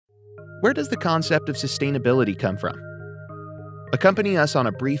Where does the concept of sustainability come from? Accompany us on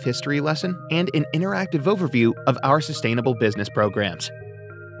a brief history lesson and an interactive overview of our sustainable business programs.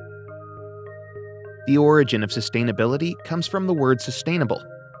 The origin of sustainability comes from the word sustainable.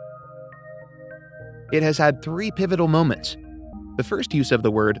 It has had three pivotal moments. The first use of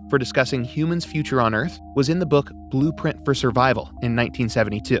the word for discussing humans' future on Earth was in the book Blueprint for Survival in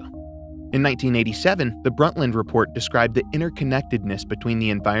 1972. In 1987, the Brundtland Report described the interconnectedness between the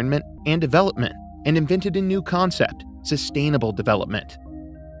environment and development and invented a new concept, sustainable development.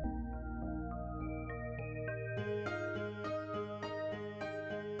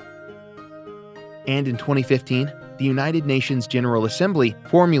 And in 2015, the United Nations General Assembly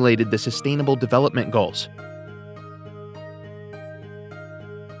formulated the Sustainable Development Goals.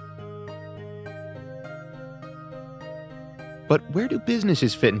 But where do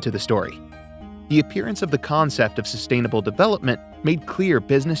businesses fit into the story? The appearance of the concept of sustainable development made clear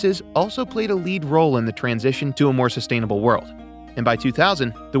businesses also played a lead role in the transition to a more sustainable world. And by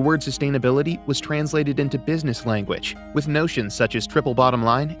 2000, the word sustainability was translated into business language, with notions such as triple bottom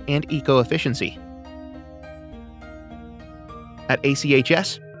line and eco-efficiency. At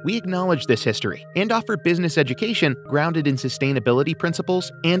ACHS, we acknowledge this history and offer business education grounded in sustainability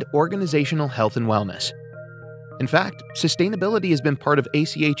principles and organizational health and wellness. In fact, sustainability has been part of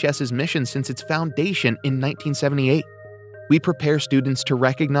ACHS's mission since its foundation in 1978. We prepare students to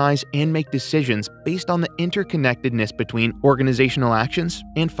recognize and make decisions based on the interconnectedness between organizational actions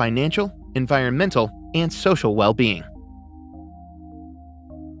and financial, environmental, and social well-being.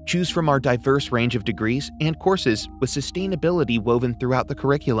 Choose from our diverse range of degrees and courses with sustainability woven throughout the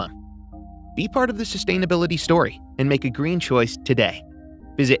curriculum. Be part of the sustainability story and make a green choice today.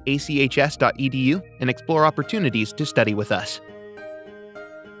 Visit achs.edu and explore opportunities to study with us.